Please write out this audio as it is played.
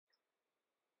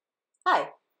Hi,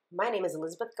 my name is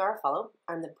Elizabeth Garofalo.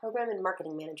 I'm the Program and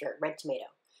Marketing Manager at Red Tomato.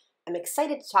 I'm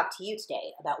excited to talk to you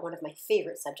today about one of my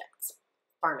favorite subjects,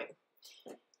 farming.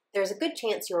 There's a good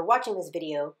chance you are watching this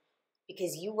video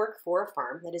because you work for a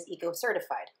farm that is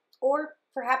eco-certified, or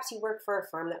perhaps you work for a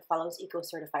farm that follows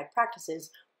eco-certified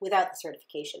practices without the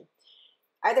certification.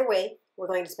 Either way, we're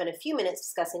going to spend a few minutes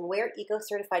discussing where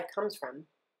eco-certified comes from,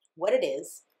 what it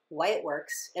is, why it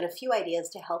works, and a few ideas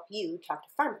to help you talk to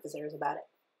farm visitors about it.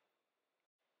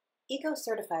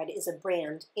 EcoCertified is a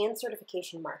brand and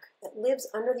certification mark that lives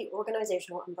under the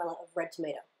organizational umbrella of Red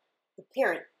Tomato, the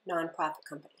parent nonprofit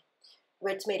company.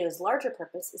 Red Tomato's larger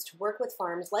purpose is to work with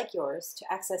farms like yours to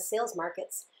access sales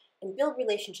markets and build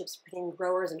relationships between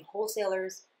growers and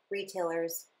wholesalers,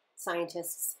 retailers,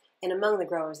 scientists, and among the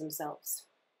growers themselves.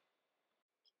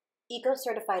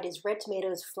 EcoCertified is Red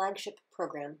Tomato's flagship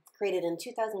program, created in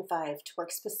 2005 to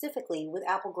work specifically with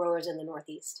apple growers in the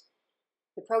Northeast.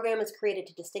 The program is created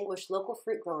to distinguish local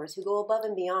fruit growers who go above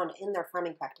and beyond in their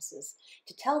farming practices,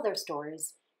 to tell their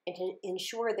stories, and to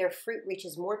ensure their fruit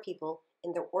reaches more people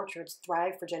and their orchards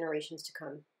thrive for generations to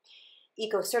come.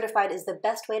 Eco-certified is the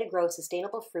best way to grow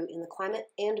sustainable fruit in the climate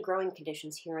and growing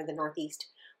conditions here in the Northeast,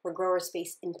 where growers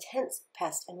face intense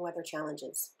pest and weather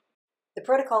challenges. The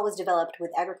protocol was developed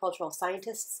with agricultural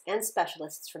scientists and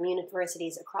specialists from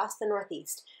universities across the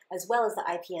Northeast, as well as the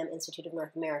IPM Institute of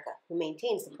North America, who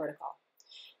maintains the protocol.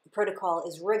 The protocol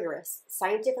is rigorous,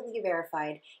 scientifically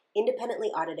verified, independently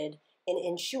audited, and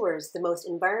ensures the most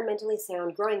environmentally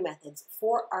sound growing methods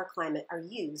for our climate are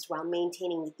used while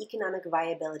maintaining the economic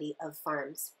viability of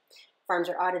farms. Farms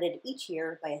are audited each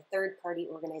year by a third-party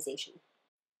organization.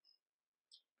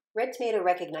 Red Tomato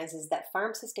recognizes that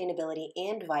farm sustainability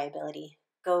and viability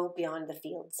go beyond the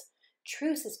fields.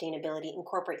 True sustainability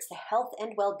incorporates the health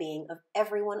and well-being of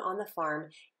everyone on the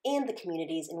farm and the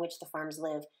communities in which the farms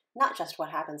live, not just what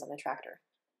happens on the tractor.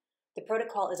 The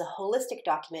protocol is a holistic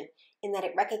document in that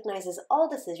it recognizes all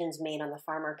decisions made on the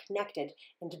farm are connected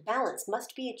and balance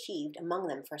must be achieved among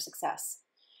them for success.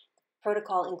 The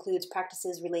protocol includes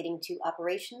practices relating to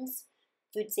operations,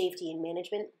 food safety and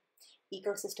management,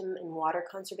 ecosystem and water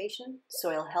conservation,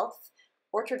 soil health,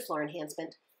 orchard floor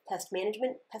enhancement, pest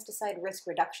management, pesticide risk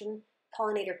reduction,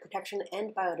 pollinator protection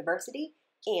and biodiversity,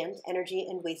 and energy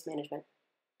and waste management.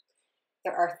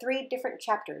 There are 3 different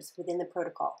chapters within the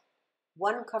protocol.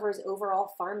 One covers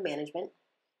overall farm management.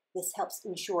 This helps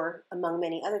ensure, among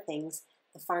many other things,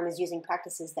 the farm is using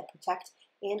practices that protect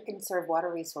and conserve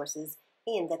water resources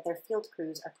and that their field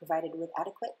crews are provided with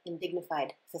adequate and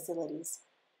dignified facilities.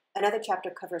 Another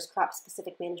chapter covers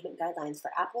crop-specific management guidelines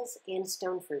for apples and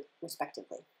stone fruit,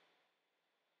 respectively.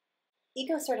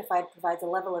 EcoCertified provides a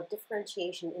level of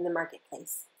differentiation in the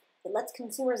marketplace. It lets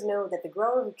consumers know that the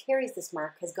grower who carries this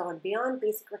mark has gone beyond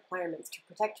basic requirements to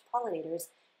protect pollinators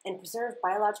and preserve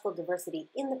biological diversity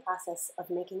in the process of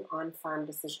making on-farm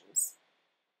decisions.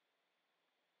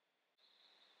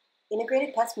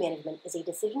 Integrated pest management is a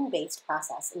decision-based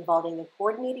process involving the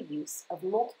coordinated use of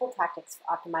multiple tactics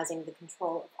for optimizing the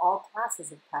control of all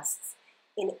classes of pests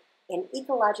in an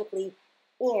ecologically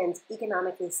and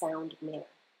economically sound manner.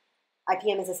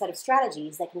 IPM is a set of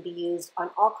strategies that can be used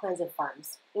on all kinds of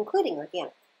farms, including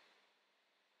organic.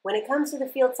 When it comes to the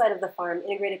field side of the farm,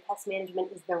 integrated pest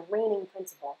management is the reigning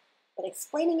principle, but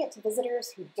explaining it to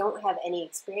visitors who don't have any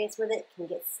experience with it can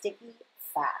get sticky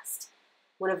fast.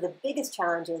 One of the biggest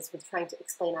challenges with trying to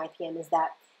explain IPM is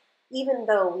that even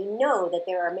though we know that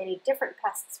there are many different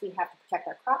pests we have to protect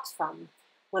our crops from,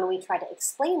 when we try to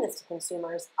explain this to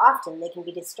consumers, often they can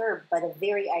be disturbed by the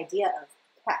very idea of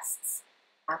pests.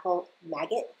 Apple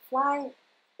maggot fly?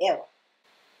 Ew.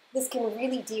 This can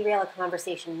really derail a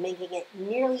conversation, making it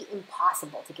nearly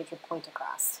impossible to get your point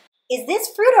across. Is this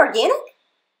fruit organic?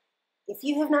 If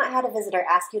you have not had a visitor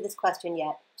ask you this question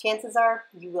yet, chances are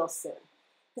you will soon.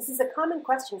 This is a common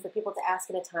question for people to ask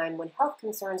at a time when health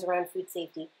concerns around food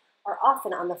safety are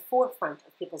often on the forefront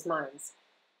of people's minds.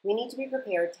 We need to be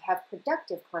prepared to have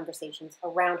productive conversations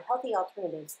around healthy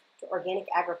alternatives to organic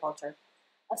agriculture,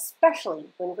 especially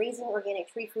when raising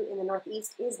organic tree fruit in the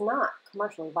Northeast is not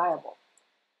commercially viable.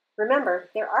 Remember,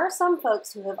 there are some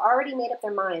folks who have already made up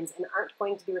their minds and aren't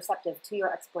going to be receptive to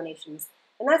your explanations,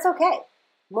 and that's okay.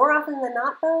 More often than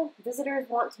not, though, visitors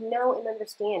want to know and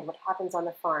understand what happens on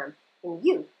the farm, and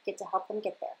you get to help them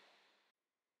get there.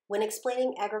 When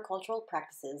explaining agricultural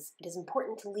practices, it is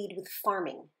important to lead with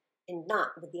farming and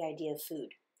not with the idea of food.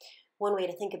 One way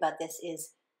to think about this is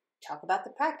talk about the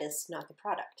practice, not the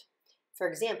product. For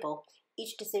example,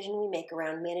 each decision we make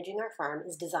around managing our farm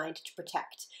is designed to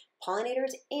protect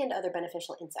pollinators and other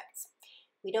beneficial insects.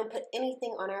 We don't put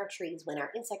anything on our trees when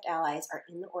our insect allies are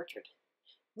in the orchard.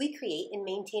 We create and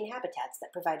maintain habitats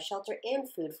that provide shelter and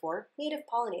food for native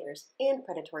pollinators and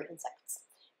predatory insects.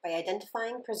 By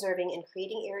identifying, preserving, and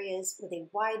creating areas with a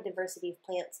wide diversity of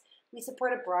plants, we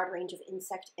support a broad range of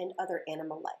insect and other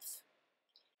animal life.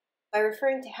 By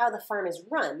referring to how the farm is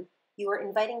run, you are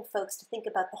inviting folks to think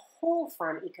about the whole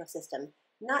farm ecosystem,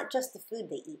 not just the food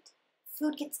they eat.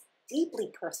 Food gets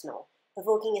deeply personal,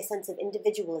 evoking a sense of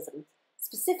individualism,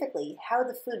 specifically how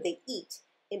the food they eat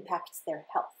impacts their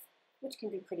health, which can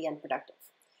be pretty unproductive.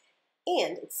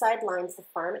 And it sidelines the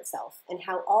farm itself and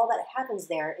how all that happens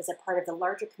there is a part of the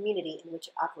larger community in which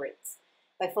it operates.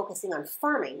 By focusing on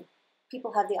farming,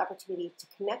 people have the opportunity to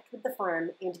connect with the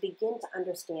farm and to begin to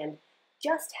understand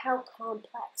just how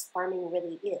complex farming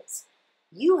really is.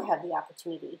 You have the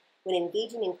opportunity, when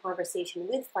engaging in conversation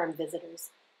with farm visitors,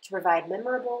 to provide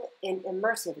memorable and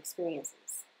immersive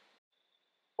experiences.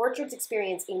 Orchards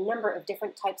experience a number of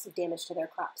different types of damage to their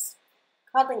crops.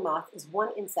 Codling moth is one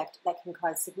insect that can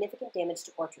cause significant damage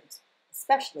to orchards,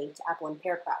 especially to apple and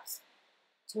pear crops.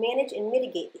 To manage and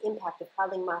mitigate the impact of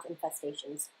codling moth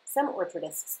infestations, some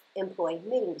orchardists employ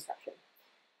mating disruption.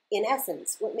 In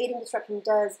essence, what mating disruption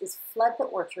does is flood the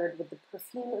orchard with the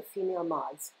perfume of female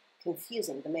moths,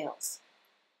 confusing the males.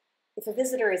 If a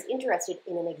visitor is interested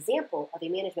in an example of a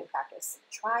management practice,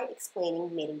 try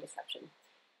explaining mating disruption.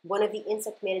 One of the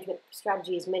insect management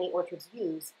strategies many orchards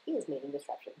use is mating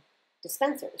disruption.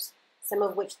 Dispensers, some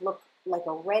of which look like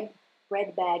a red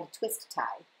bread bag twist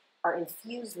tie, are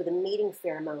infused with a mating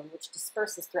pheromone which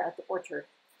disperses throughout the orchard,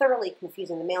 thoroughly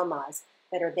confusing the male moths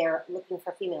that are there looking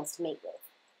for females to mate with.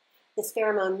 This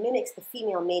pheromone mimics the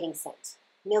female mating scent.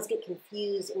 Males get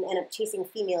confused and end up chasing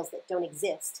females that don't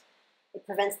exist. It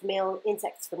prevents the male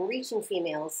insects from reaching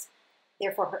females,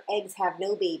 therefore her eggs have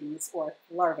no babies, or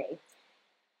larvae,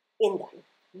 in them.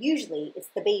 Usually, it's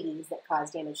the babies that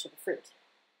cause damage to the fruit.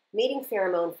 Mating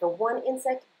pheromone for one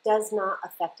insect does not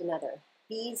affect another.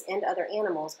 Bees and other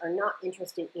animals are not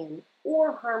interested in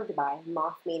or harmed by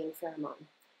moth mating pheromone.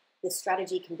 This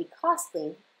strategy can be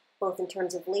costly, both in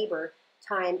terms of labor,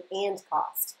 time, and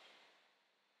cost.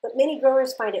 But many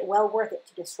growers find it well worth it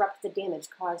to disrupt the damage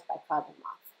caused by codling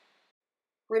moth.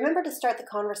 Remember to start the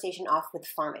conversation off with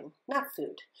farming, not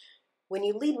food. When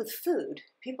you lead with food,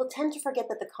 people tend to forget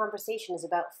that the conversation is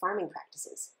about farming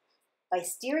practices. By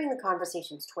steering the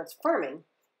conversations towards farming,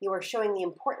 you are showing the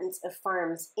importance of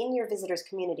farms in your visitors'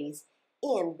 communities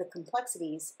and the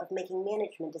complexities of making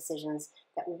management decisions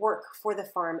that work for the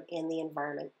farm and the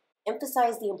environment.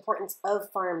 Emphasize the importance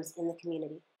of farms in the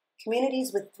community.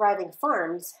 Communities with thriving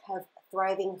farms have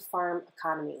thriving farm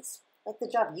economies, like the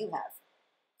job you have.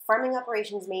 Farming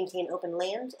operations maintain open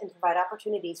land and provide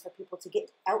opportunities for people to get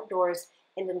outdoors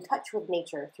and in touch with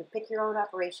nature through pick-your-own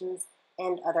operations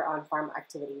and other on-farm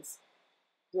activities.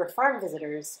 Your farm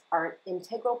visitors are an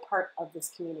integral part of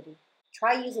this community.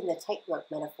 Try using the tightrope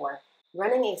metaphor.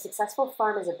 Running a successful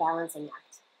farm is a balancing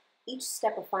act. Each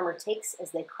step a farmer takes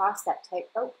as they cross that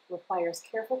tightrope requires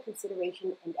careful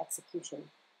consideration and execution.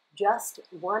 Just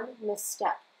one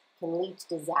misstep can lead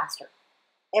to disaster.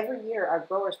 Every year, our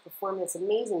growers perform this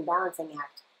amazing balancing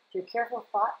act through careful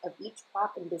thought of each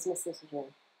crop and business decision.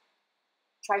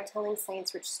 Try telling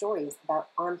science-rich stories about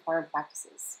on-farm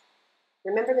practices.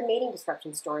 Remember the mating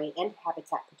disruption story and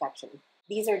habitat protection.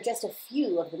 These are just a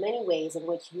few of the many ways in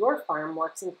which your farm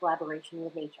works in collaboration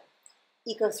with nature.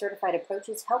 Eco-certified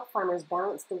approaches help farmers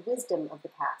balance the wisdom of the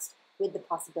past with the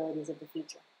possibilities of the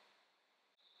future.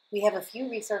 We have a few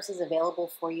resources available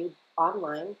for you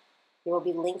online. There will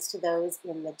be links to those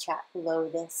in the chat below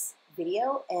this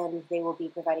video, and they will be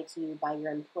provided to you by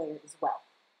your employer as well.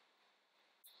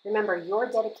 Remember,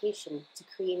 your dedication to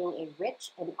creating a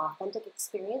rich and authentic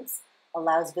experience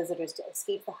allows visitors to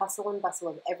escape the hustle and bustle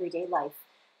of everyday life,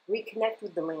 reconnect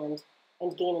with the land,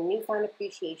 and gain a newfound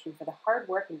appreciation for the hard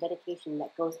work and dedication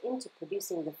that goes into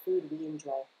producing the food we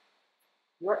enjoy.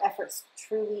 Your efforts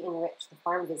truly enrich the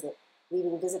farm visit,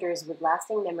 leaving visitors with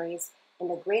lasting memories and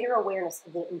a greater awareness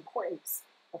of the importance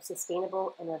of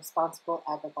sustainable and responsible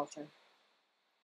agriculture.